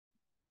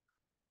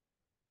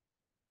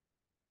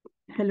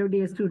Hello,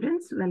 dear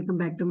students. Welcome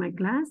back to my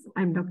class.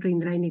 I'm Dr.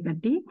 Indraini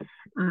Katti,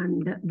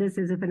 and this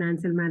is a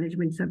financial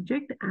management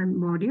subject and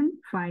module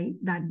 5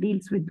 that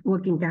deals with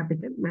working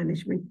capital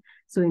management.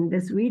 So in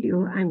this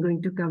video, I'm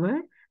going to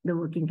cover the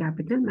working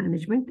capital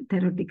management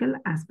theoretical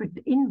aspect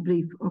in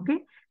brief. Okay.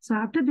 So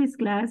after this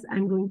class,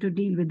 I'm going to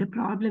deal with the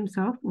problems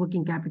of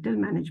working capital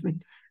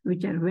management,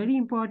 which are very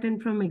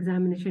important from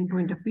examination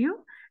point of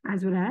view,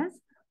 as well as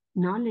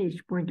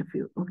knowledge point of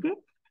view. Okay.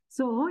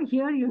 So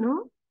here,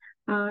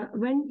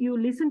 when you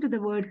listen to the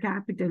word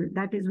capital,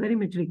 that is very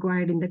much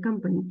required in the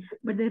company.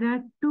 But there are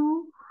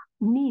two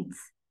needs.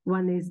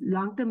 One is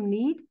long-term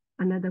need,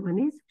 another one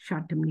is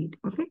short-term need.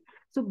 Okay.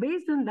 So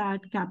based on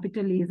that,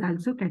 capital is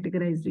also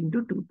categorized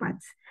into two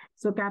parts.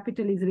 So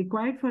capital is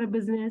required for a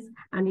business,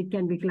 and it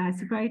can be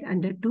classified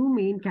under two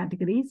main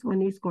categories.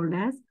 One is called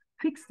as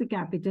fixed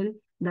capital.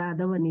 The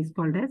other one is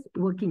called as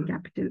working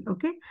capital.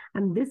 Okay.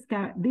 And this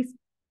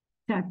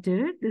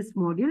chapter, this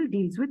module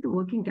deals with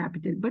working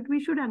capital, but we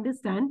should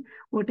understand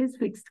what is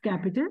fixed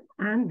capital,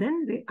 and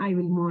then I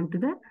will move on to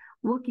the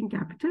working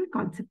capital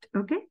concept.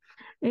 Okay.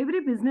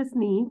 Every business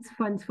needs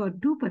funds for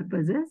two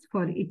purposes: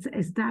 for its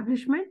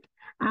establishment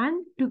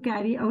and to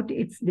carry out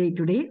its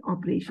day-to-day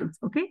operations.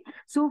 Okay.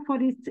 So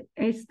for its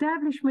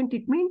establishment,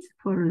 it means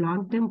for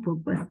long-term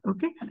purpose.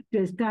 Okay. To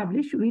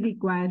establish, we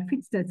require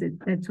fixed assets.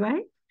 That's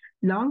why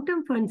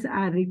long-term funds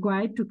are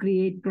required to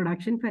create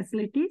production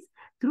facilities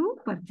through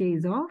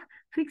purchase of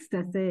fixed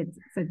assets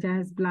such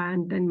as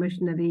plant and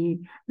machinery,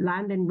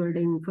 land and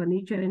building,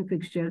 furniture and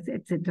fixtures,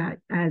 etc.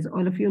 As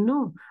all of you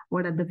know,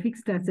 what are the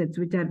fixed assets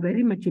which are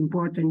very much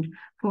important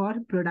for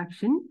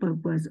production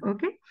purpose.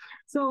 Okay.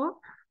 So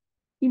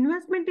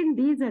investment in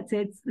these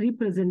assets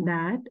represent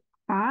that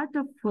part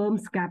of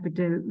firm's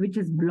capital which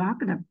is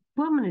blocked up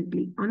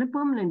permanently on a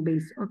permanent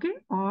base, okay,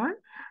 or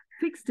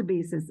fixed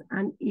basis,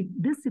 and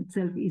this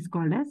itself is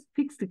called as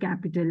fixed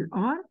capital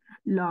or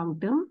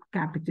long-term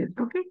capital.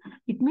 Okay,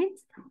 it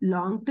means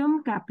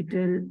long-term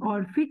capital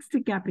or fixed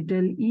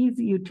capital is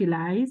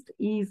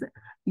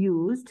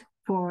used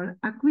for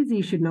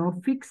acquisition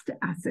of fixed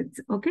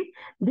assets. Okay,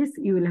 this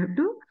you will have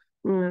to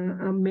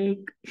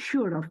make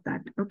sure of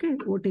that. Okay,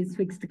 what is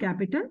fixed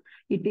capital?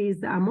 It is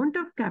the amount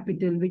of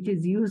capital which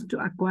is used to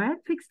acquire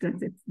fixed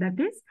assets, that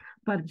is,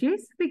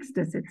 purchase fixed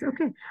assets.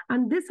 Okay,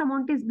 and this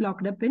amount is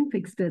blocked up in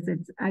fixed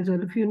assets. As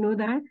all of you know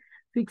that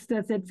fixed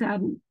assets are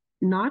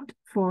not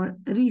for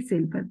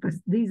resale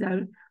purpose. These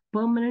are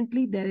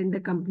permanently there in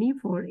the company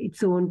for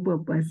its own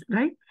purpose,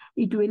 right?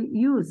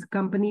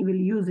 Company will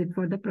use it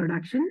for the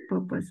production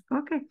purpose.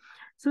 Okay.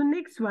 So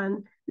next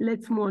one,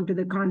 let's move on to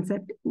the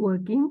concept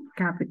working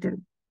capital.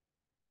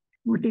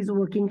 What is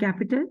working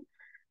capital?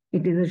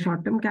 It is a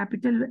short-term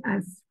capital,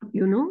 as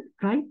you know,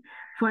 right?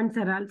 Funds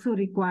are also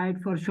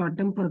required for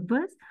short-term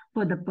purpose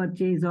for the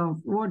purchase of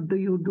what do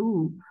you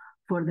do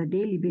for the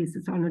daily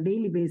basis. On a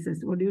daily basis,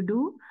 what do you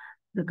do?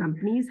 The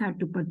companies have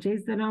to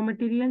purchase the raw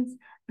materials.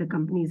 The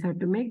companies have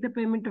to make the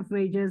payment of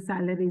wages,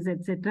 salaries,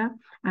 etc.,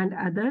 and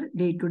other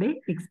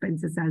day-to-day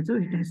expenses also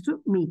it has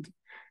to meet.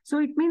 So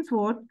it means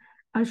what?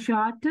 A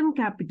short-term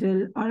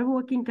capital or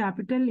working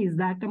capital is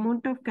that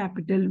amount of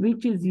capital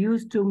which is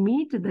used to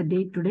meet the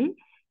day-to-day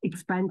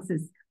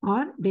expenses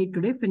or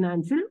day-to-day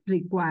financial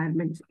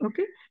requirements.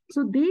 Okay,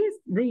 so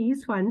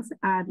these funds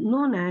are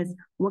known as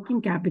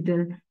working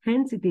capital.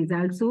 Hence, it is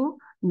also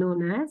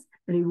known as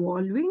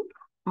revolving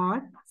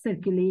or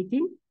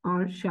circulating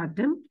or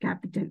short-term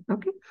capital.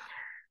 Okay,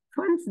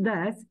 funds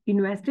thus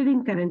invested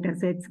in current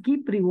assets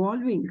keep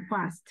revolving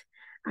fast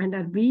and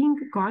are being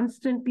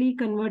constantly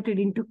converted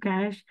into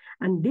cash,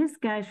 and this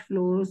cash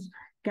flows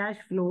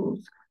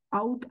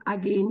out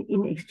again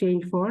in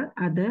exchange for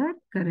other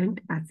current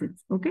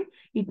assets. Okay,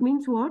 it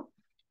means what?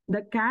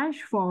 The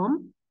cash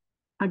form,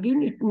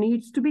 again, it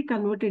needs to be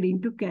converted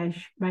into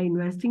cash by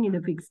investing in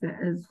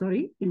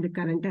the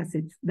current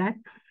assets. That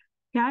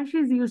cash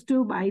is used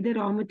to buy the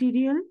raw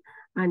material,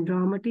 and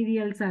raw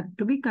materials are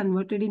to be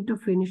converted into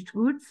finished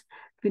goods.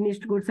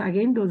 Finished goods,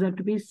 again, those are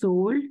to be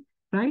sold,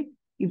 right?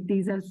 If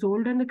these are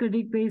sold on a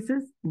credit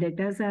basis,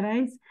 debtors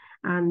arise,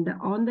 and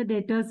on the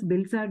debtors,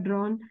 bills are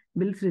drawn,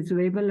 bills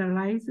receivable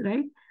arise,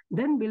 right?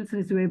 Then bills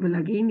receivable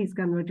again is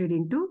converted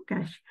into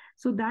cash.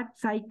 So that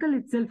cycle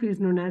itself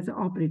is known as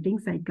operating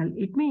cycle.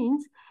 It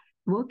means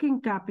working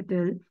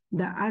capital,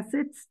 the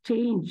assets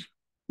change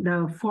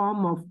the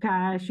form of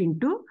cash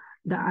into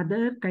the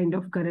other kind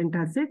of current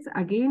assets.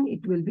 Again,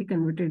 it will be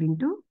converted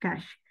into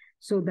cash.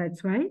 So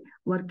that's why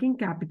working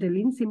capital,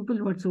 in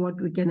simple words, what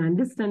we can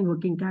understand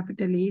working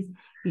capital is,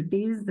 it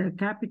is the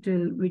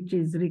capital which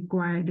is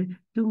required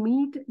to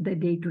meet the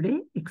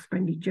day-to-day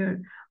expenditure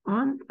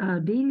on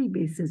a daily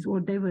basis.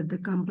 Whatever the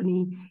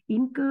company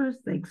incurs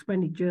the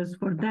expenditures,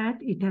 for that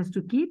it has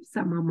to keep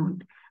some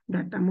amount.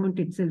 That amount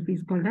itself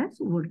is called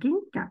as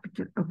working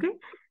capital. Okay,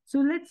 so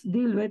let's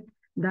deal with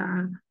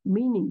the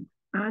meaning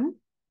and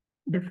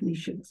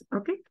definitions.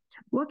 Okay,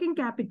 working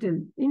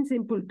capital in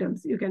simple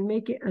terms, you can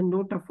make a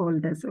note of all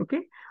this.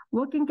 Okay,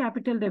 Working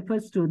capital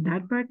refers to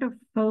that part of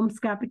firm's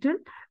capital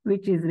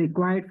which is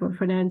required for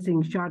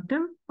financing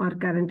short-term or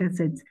current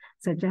assets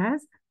such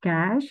as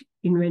cash,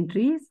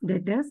 inventories,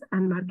 debtors,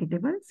 and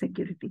marketable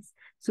securities.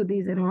 So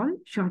these are all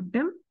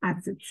short-term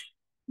assets,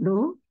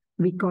 though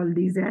we call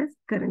these as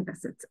current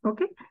assets.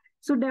 Okay.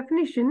 So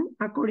definition,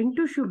 according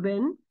to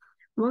Shubin,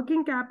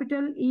 working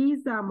capital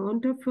is the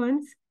amount of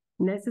funds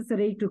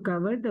necessary to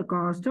cover the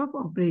cost of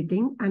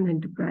operating an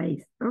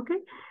enterprise. Okay.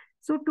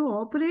 So to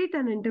operate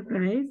an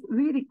enterprise,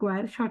 we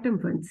require short-term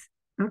funds.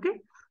 Okay.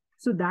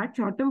 So that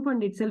short-term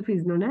fund itself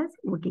is known as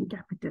working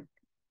capital.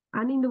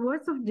 And in the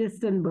words of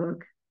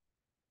Jestenberg,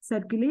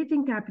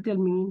 circulating capital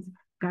means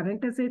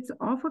current assets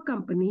of a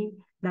company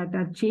that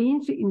are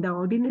changed in the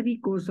ordinary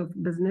course of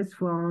business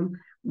from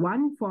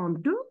one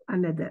form to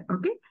another.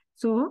 Okay.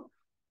 So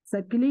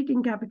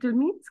circulating capital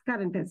means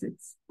current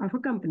assets of a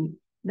company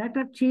that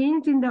are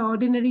changed in the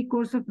ordinary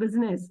course of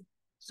business.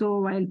 So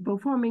while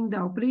performing the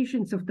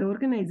operations of the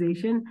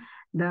organization,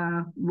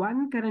 the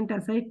one current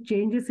asset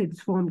changes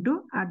its form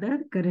to other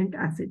current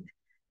asset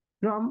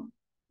from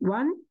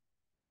one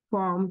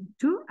form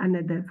to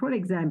another. For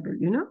example,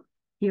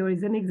 here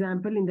is an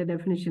example in the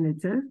definition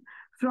itself.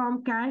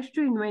 From cash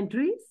to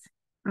inventories,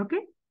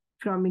 okay?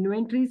 From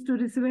inventories to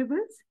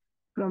receivables,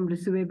 from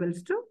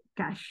receivables to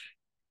cash.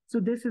 So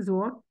this is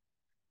what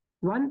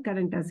one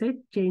current asset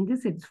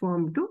changes its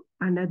form to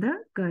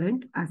another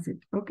current asset,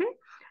 okay?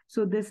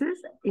 So this is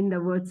in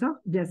the words of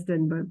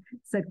Jestenberg.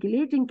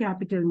 Circulating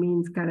capital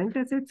means current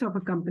assets of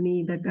a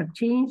company that are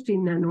changed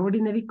in an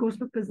ordinary course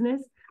of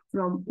business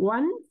from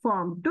one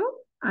form to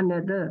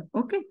another.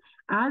 Okay.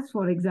 As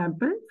for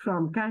example,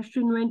 from cash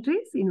to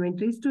inventories,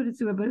 inventories to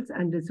receivables,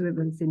 and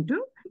receivables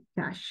into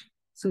cash.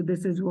 So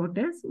this is what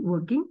is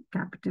working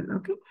capital.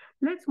 Okay.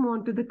 Let's move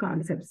on to the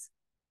concepts.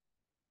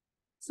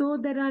 So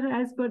there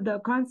are, as per the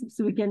concepts,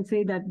 we can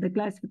say that the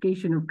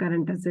classification of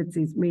current assets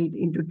is made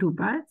into two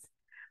parts.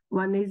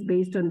 One is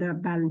based on the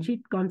balance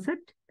sheet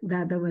concept. The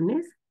other one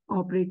is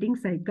operating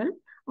cycle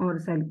or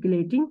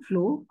circulating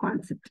flow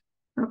concept.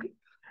 Okay.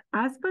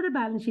 As per the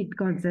balance sheet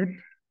concept,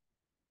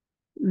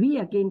 we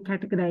again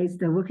categorize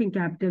the working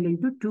capital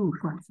into two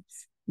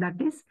concepts. That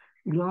is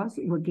gross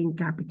working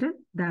capital.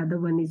 The other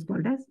one is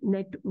called as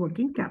net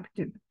working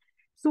capital.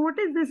 So what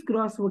is this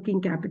gross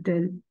working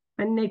capital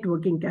and net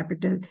working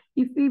capital?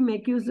 If we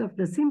make use of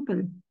the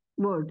simple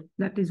word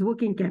that is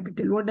working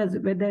capital,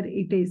 whether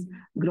it is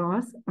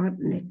gross or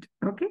net?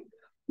 Okay.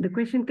 The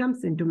question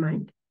comes into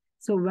mind.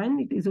 So when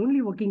it is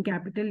only working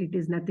capital, it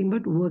is nothing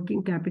but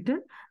working capital.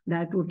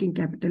 That working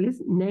capital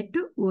is net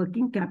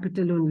working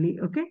capital only.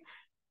 Okay.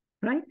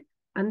 Right?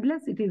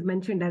 Unless it is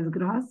mentioned as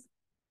gross,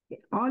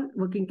 all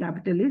working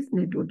capital is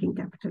net working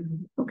capital.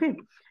 Okay.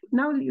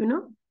 Now,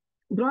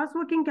 gross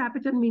working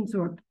capital means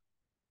what?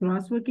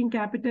 Gross working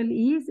capital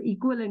is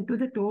equivalent to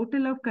the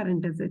total of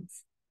current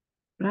assets.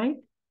 Right?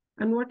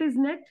 And what is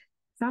net?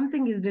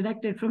 Something is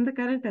deducted from the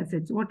current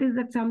assets. What is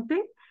that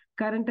something?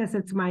 Current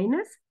assets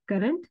minus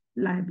current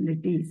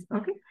liabilities.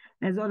 Okay.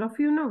 As all of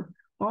you know,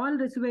 all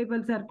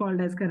receivables are called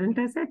as current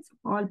assets.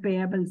 All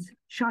payables,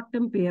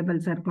 short-term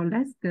payables are called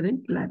as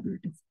current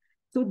liabilities.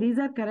 So these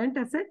are current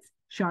assets,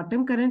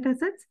 short-term current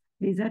assets.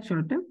 These are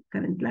short-term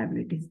current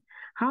liabilities.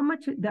 How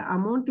much the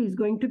amount is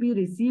going to be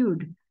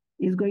received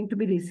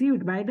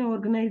by the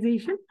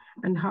organization,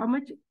 and how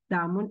much the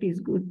amount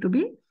is going to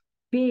be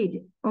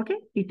paid. Okay.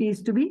 It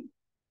is to be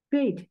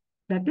paid.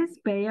 That is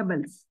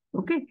payables.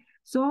 Okay.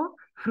 So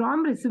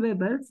from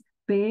receivables,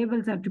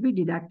 payables are to be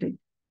deducted.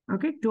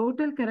 Okay.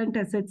 Total current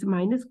assets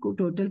minus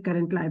total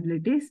current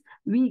liabilities,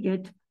 we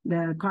get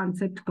the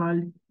concept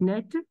called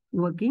net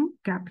working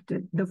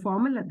capital. The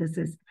formula this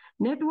is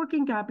net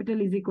working capital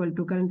is equal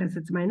to current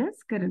assets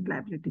minus current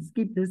liabilities.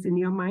 Keep this in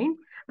your mind.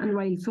 And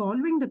while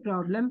solving the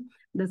problem,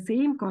 the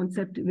same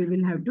concept we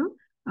will have to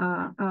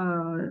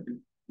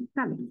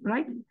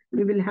right?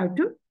 We will have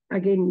to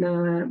again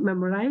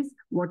memorize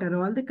what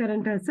are all the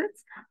current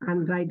assets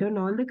and write down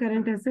all the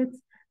current assets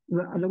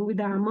along with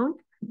the amount,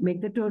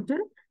 make the total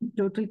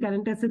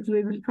current assets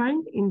we will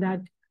find. In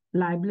that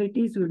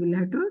liabilities we will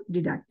have to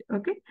deduct.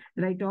 Okay.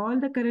 Write all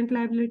the current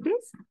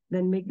liabilities,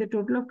 then make the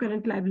total of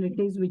current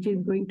liabilities which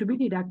is going to be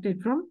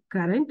deducted from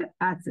current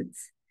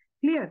assets.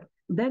 Clear?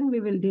 Then we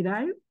will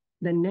derive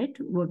the net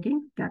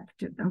working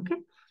capital. Okay.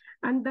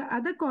 And the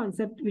other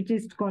concept which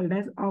is called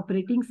as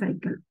operating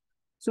cycle.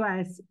 So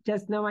as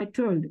just now I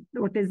told,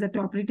 what is that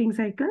operating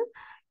cycle?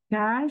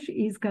 Cash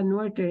is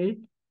converted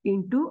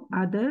into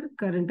other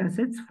current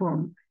assets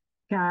form.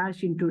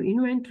 Cash into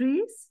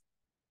inventories.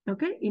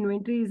 Okay,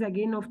 inventory is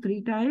again of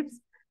three types.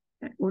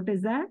 What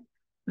is that?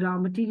 Raw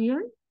material,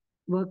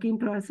 work in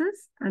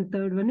process, and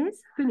third one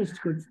is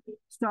finished goods.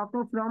 Stock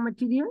of raw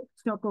material,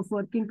 stock of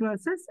work in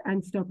process,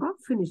 and stock of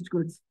finished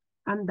goods.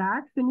 And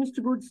that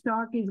finished goods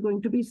stock is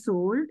going to be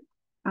sold.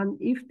 And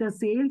if the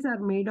sales are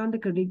made on the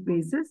credit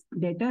basis,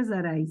 debtors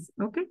arise.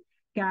 Okay.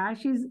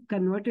 Cash is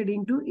converted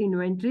into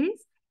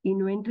inventories.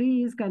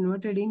 Inventory is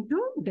converted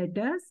into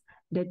debtors.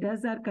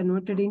 Debtors are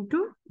converted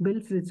into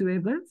bills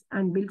receivables,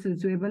 and bills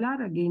receivable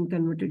are again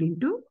converted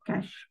into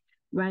cash.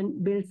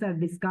 when bills are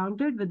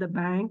discounted with the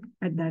bank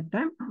at that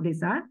time,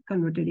 these are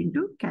converted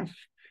into cash.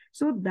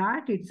 So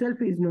that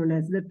itself is known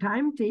as the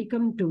time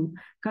taken to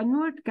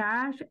convert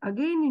cash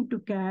again into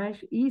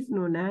cash is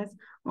known as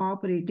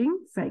operating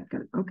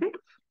cycle. Okay.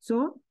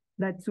 So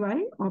that's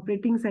why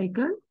operating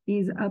cycle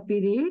is a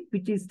period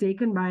which is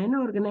taken by an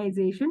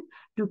organization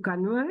to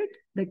convert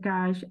the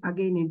cash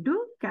again into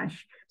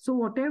cash. So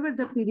whatever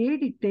the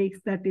period it takes,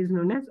 that is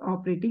known as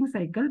operating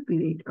cycle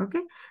period. Okay.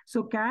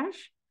 So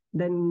cash,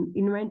 then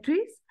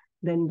inventories,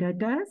 then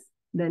debtors,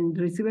 then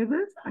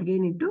receivables,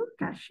 again into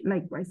cash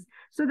likewise.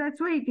 So that's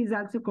why it is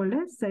also called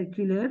a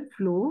circular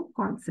flow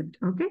concept.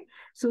 Okay.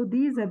 So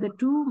these are the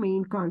two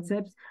main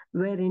concepts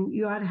wherein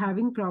you are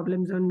having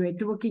problems on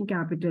net working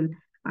capital.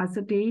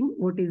 Ascertain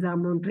what is the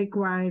amount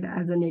required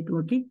as a net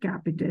working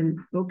capital.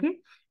 Okay.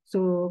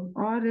 So,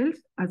 or else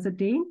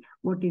ascertain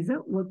what is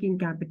the working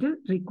capital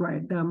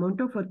required. The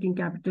amount of working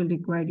capital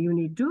required, you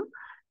need to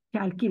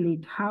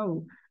calculate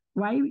how.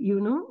 Why,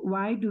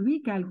 why do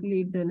we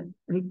calculate the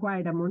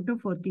required amount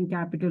of working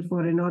capital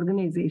for an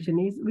organization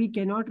is we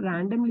cannot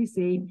randomly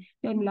say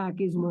 10 lakh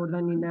is more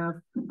than enough,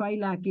 5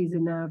 lakh is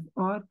enough,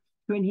 or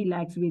 20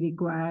 lakhs we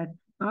require,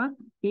 or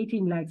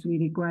 18 lakhs we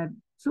require.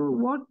 So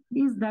what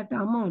is that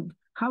amount?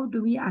 How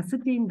do we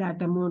ascertain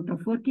that amount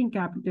of working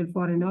capital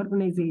for an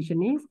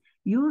organization is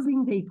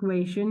using the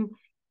equation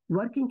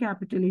working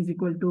capital is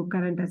equal to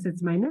current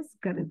assets minus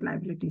current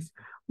liabilities.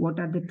 What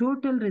are the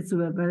total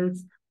receivables?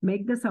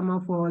 Make the sum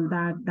of all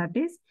that, that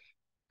is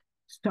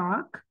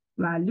stock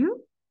value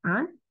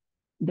and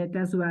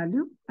debtors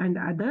value and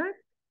other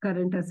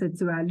current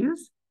assets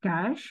values,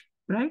 cash,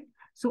 right?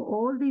 So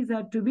all these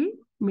are to be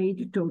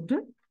made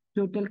total.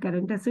 Total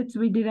current assets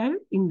we derive,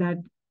 in that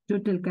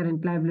total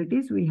current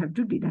liabilities we have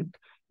to deduct.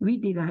 We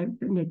derive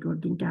the net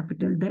working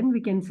capital. Then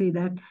we can say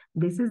that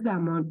this is the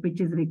amount which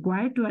is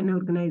required to an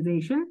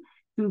organization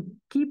to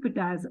keep it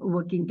as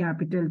working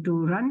capital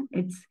to run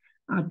its,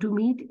 to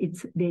meet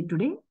its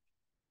day-to-day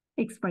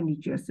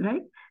expenditures,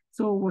 right?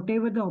 So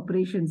whatever the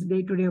operations,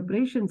 day-to-day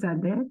operations are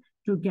there,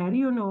 to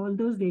carry on all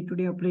those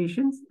day-to-day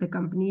operations, the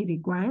company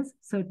requires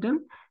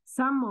certain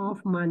sum of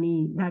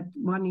money. That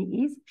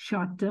money is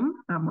short-term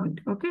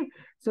amount. Okay.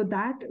 So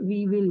that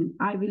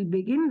I will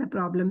begin the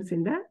problems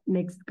in the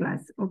next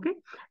class. Okay.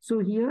 So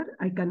here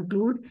I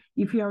conclude.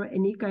 If you have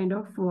any kind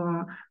of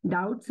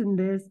doubts in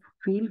this,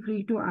 feel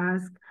free to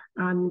ask.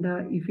 And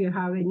if you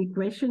have any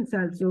questions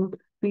also,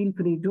 feel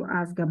free to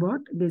ask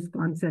about this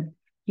concept.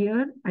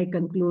 Here I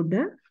conclude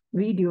the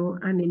video,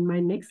 and in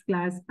my next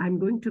class, I'm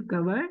going to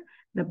cover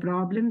the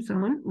problems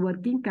on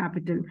working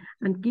capital.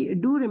 And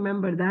do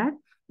remember that,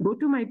 go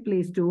to my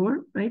Play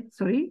Store, right?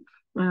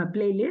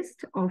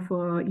 Playlist of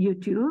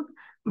YouTube,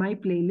 my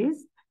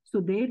playlist. So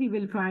there you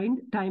will find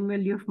time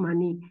value of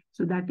money.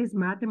 So that is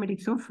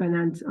mathematics of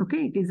finance.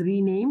 Okay, it is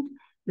renamed.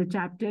 The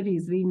chapter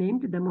is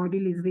renamed. The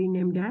module is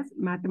renamed as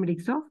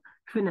mathematics of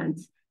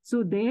finance.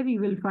 So there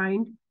you will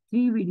find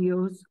 3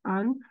 videos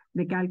on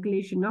the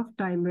calculation of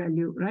time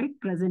value, right?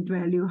 Present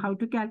value, how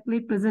to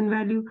calculate present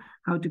value,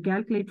 how to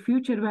calculate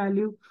future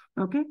value.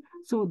 Okay.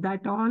 So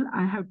that all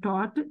I have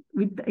taught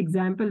with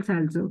examples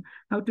also,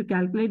 how to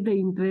calculate the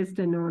interest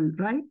and all,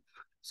 right?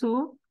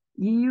 So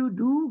you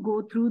do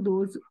go through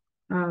those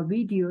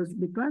videos,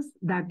 because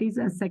that is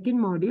a second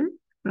module,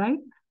 right?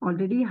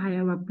 Already I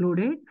have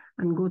uploaded,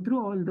 and go through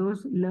all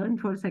those, learn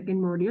for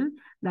second module.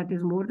 That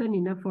is more than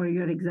enough for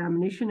your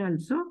examination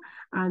also.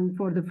 And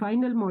for the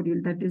final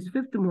module, that is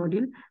 5th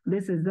module,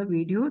 this is the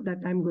video that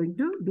I'm going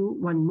to do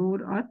 1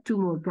 more or 2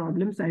 more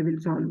problems I will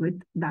solve with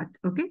that.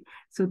 Okay.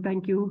 So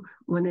thank you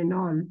one and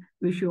all.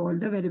 Wish you all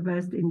the very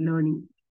best in learning.